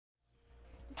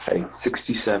Height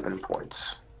 67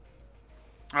 points.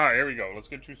 Alright, here we go. Let's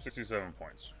get you 67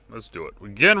 points. Let's do it. We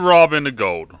get Rob into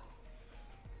gold.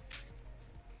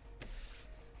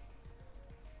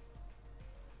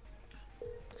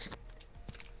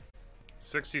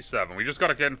 $67. We just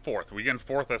gotta get in fourth. We get in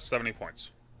fourth, that's 70 points.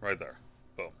 Right there.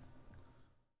 Boom.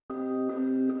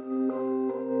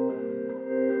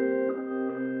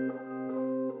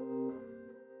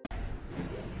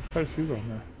 Quite a few going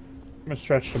there. I'm gonna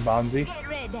stretch to Bonzi. Get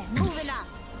ready, moving up.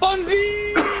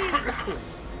 Bonzi!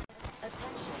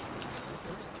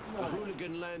 A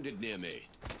hooligan landed near me.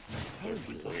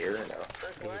 People here now.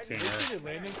 There's a team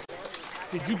here.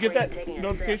 Did you get that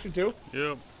notification too?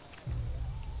 Yep.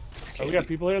 Oh, we got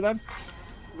people here then?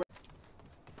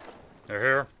 They're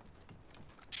here.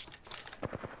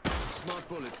 Smart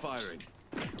bullet firing.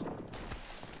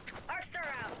 Arcstar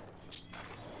out.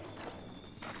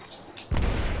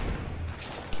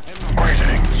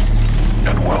 Greetings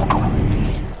and welcome.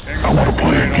 I want to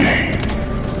play a game.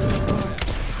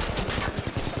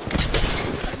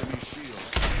 Enemy shield.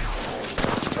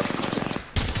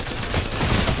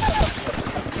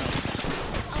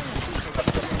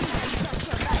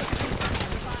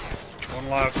 One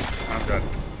left. I'm dead.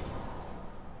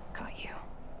 Got you.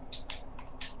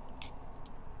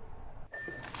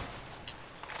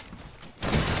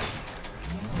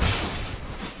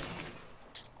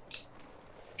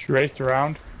 She raced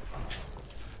around.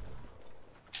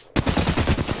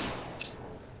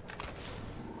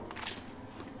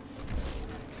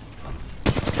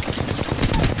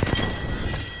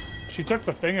 She took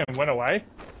the thing and went away.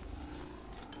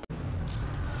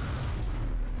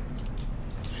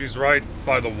 She's right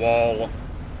by the wall.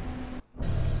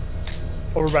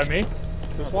 Over by me?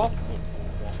 This wall?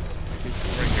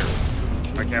 Right here.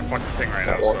 I can't fucking ping right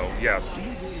now, so yes.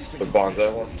 The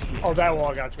bonsai one? Oh, that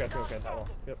wall. Gotcha. Okay, that wall.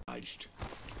 Yep.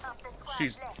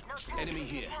 She's... Enemy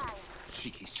here.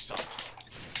 Cheeky sod.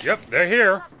 Yep, they're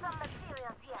here.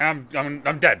 I'm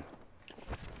dead.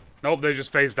 Nope, they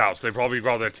just phased out, so they probably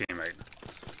brought their teammate.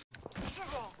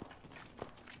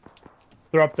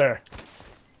 They're up there.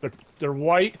 They're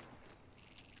white.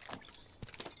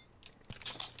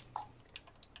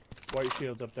 White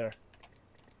shields up there.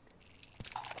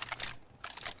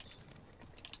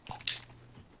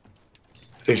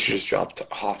 I think she just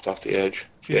hopped off the edge.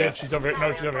 Yeah, she's over here.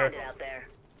 No, she's over here. Out there.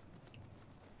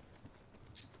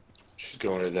 She's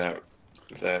going to that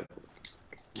I'm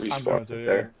going respawn to,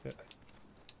 there. yeah.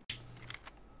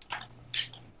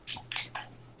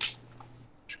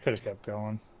 She could have kept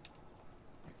going.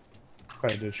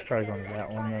 Probably did. She's probably going to that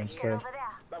one there instead.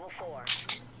 Level 4.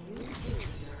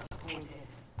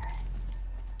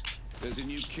 There's a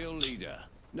new kill leader.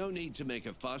 No need to make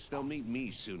a fuss. They'll meet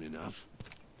me soon enough.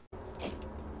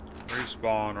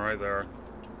 Respawn right there.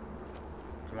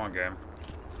 Come on, game.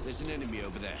 There's an enemy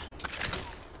over there.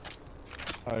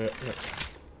 Oh, yeah.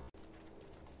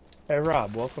 Hey,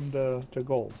 Rob, welcome to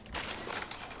Gold.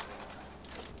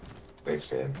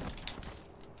 Thanks, man.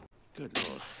 Good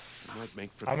lord. Might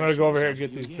make I'm gonna go over here and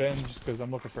get professionals these out of you bins because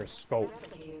I'm looking for a scope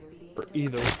for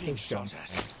either of yet. those guns.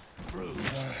 Shot at.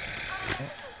 Bruised.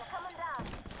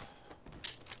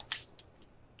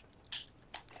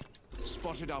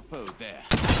 Spotted our foe there.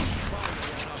 Fire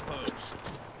on our foes.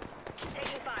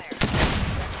 Taking fire.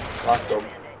 Locked them.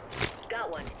 Got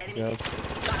one. Enemy. Yeah.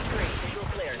 Box 3. Visual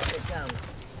clear. Good tone.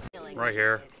 Right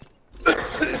here.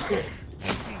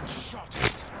 Being shot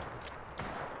at.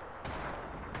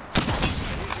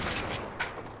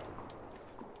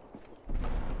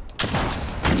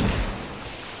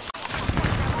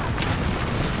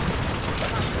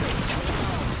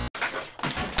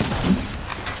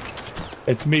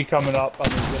 It's me coming up. I'm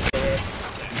gonna get there.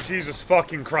 Jesus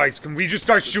fucking Christ, can we just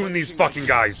start shooting these fucking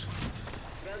guys?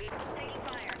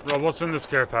 Rob, what's in this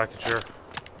care package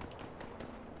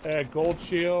here? Gold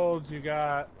shields. You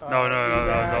got. No,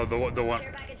 the one.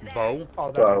 Bow?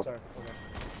 Oh, that one. Sorry. Okay.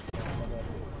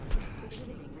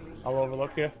 I'll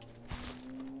overlook you.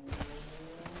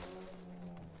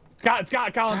 Scott,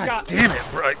 Colin, God Scott. damn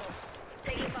it, right.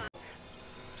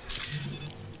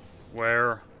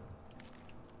 Where?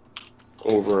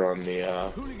 Over on the,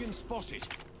 Hooligan spotted.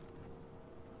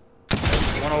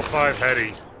 105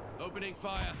 heady. Opening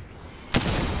fire.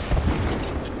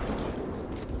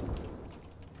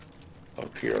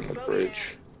 up here on the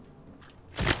bridge.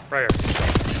 Right here.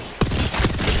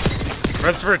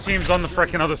 Rest of our team's on the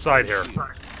frickin' other side here. I'm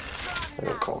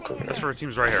gonna call coming Rest of our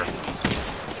team's right here.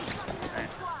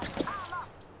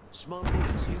 Smart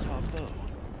bullets hit our foe.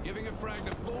 Giving a frag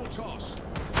a full toss.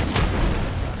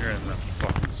 You're in the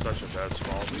fucking such a bad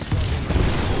spot.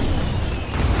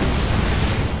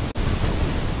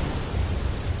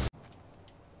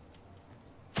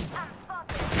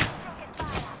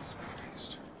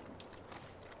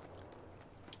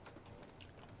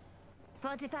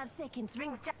 45 seconds.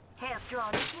 Rings just half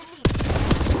drawn. If you need.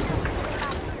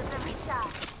 My shields are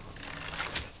recharged.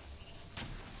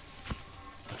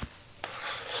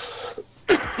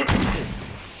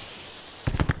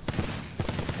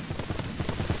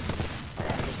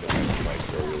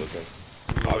 Where are we looking?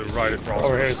 Oh, right across.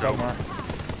 Over here somewhere.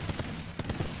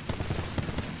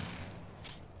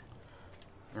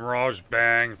 Mirage,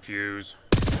 bang, fuse.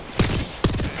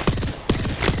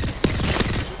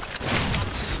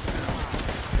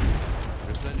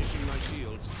 Replenishing my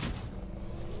shields.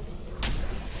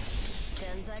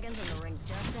 10 seconds and the ring's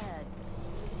just ahead.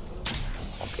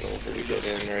 Walking over to get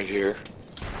in right here.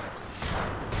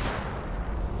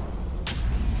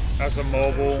 That's a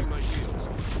mobile. My shields.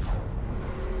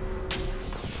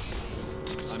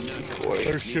 I'm now Boy.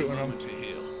 They're shooting them. to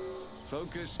heal.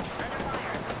 Focus.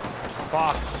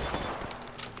 Fuck.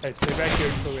 Hey, stay back here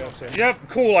until we have to. Yep,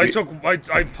 cool.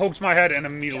 I poked my head and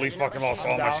immediately fucking lost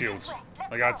all my shields.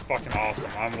 Like, that's fucking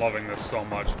awesome. I'm loving this so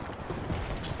much.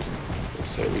 Let's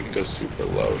say we can go super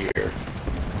low here.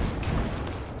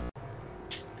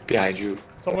 Behind you.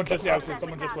 Someone just, yeah, so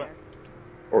someone just went.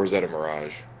 Or is that a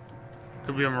mirage?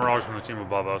 Could be a mirage from the team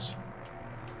above us.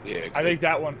 Yeah. I think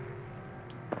that one.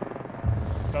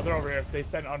 No, they're over here. They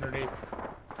sent underneath.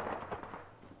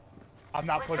 I'm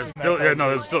not pushing that. Still, yeah, no,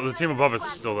 there's still, the team above us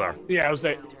is still there. Yeah, I was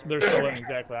saying, they're still in,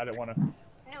 exactly. I didn't want to.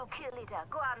 New kill leader.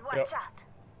 Go on, watch out.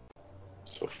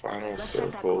 So final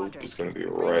circle is going to be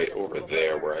right over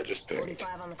there where I just picked.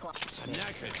 45 on the clock. I'm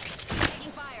knackered.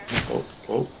 Taking fire. Oh,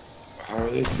 oh. How are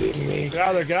they seeing me? Get out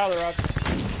of there, get out of there, Rob.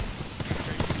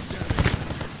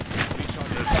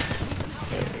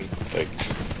 Like,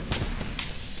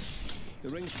 The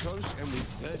ring's close and we've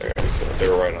there we go. They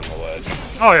were right on the ledge.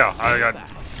 Oh yeah, I got.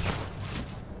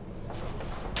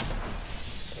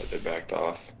 They backed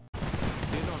off.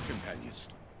 Fear not, companions.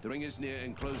 The ring is near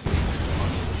and closing. We've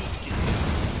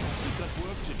got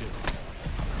work to do.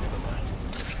 Never mind.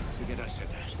 Forget I said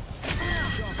that.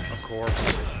 Of course.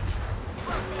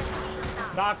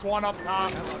 Knocked one up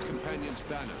top. Have our companion's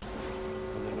banner.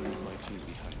 I'll never leave my team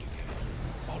behind again.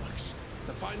 Bollocks.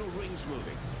 The final ring's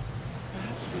moving.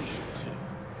 Perhaps we should too.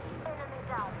 Enemy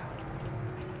down.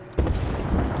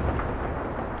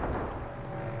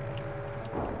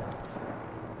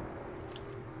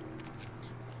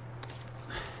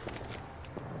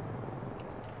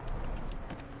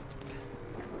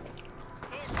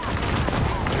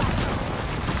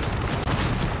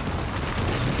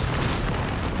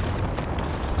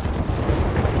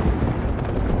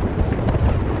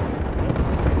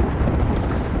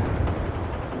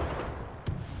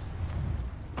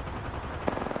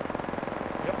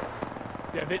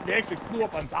 Yeah, they actually flew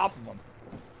up on top of them.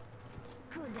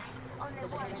 Good. Only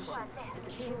one squad left.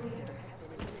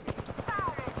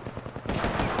 Firing.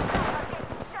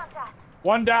 Getting shot at.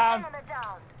 One down. Enemy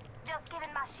down. Just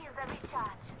giving my shields a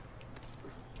recharge.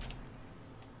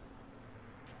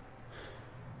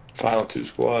 Final two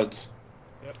squads.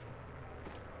 Yep.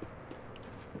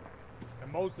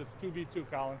 And most it's 2v2,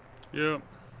 Colin. Yep.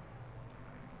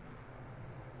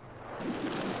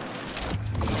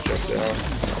 Just jump down.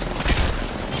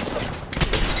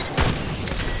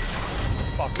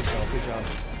 Fuck, good job.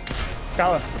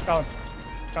 Colin.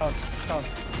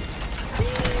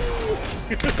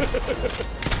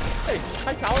 Hey,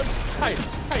 hi, Colin. Hi,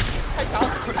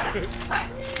 Colin.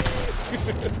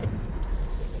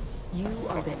 You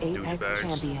are the Apex douchebags.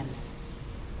 champions.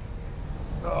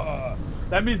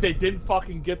 That means they didn't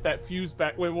fucking get that fuse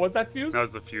back. Wait, what was that fuse? That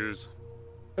was the fuse.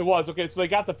 It was, okay, so they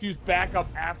got the fuse back up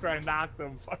after I knocked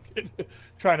them fucking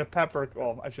trying to pepper.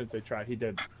 Well, I shouldn't say try. He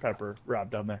did pepper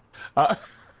Rob down there. I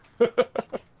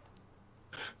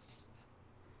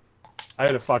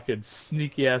had a fucking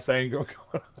sneaky ass angle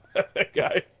going on that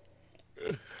guy.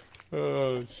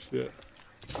 Oh, shit.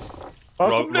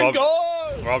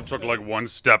 Rob took like one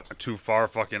step too far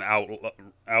fucking out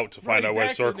to find out where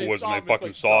circle was, and they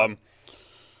fucking saw him.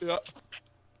 Yeah.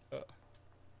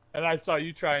 And I saw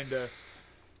you trying to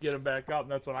get him back up,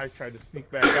 and that's when I tried to sneak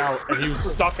back out, and he was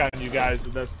stuck on you guys,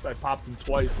 and I popped him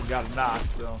twice and got a knock,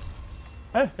 so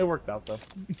it worked out though.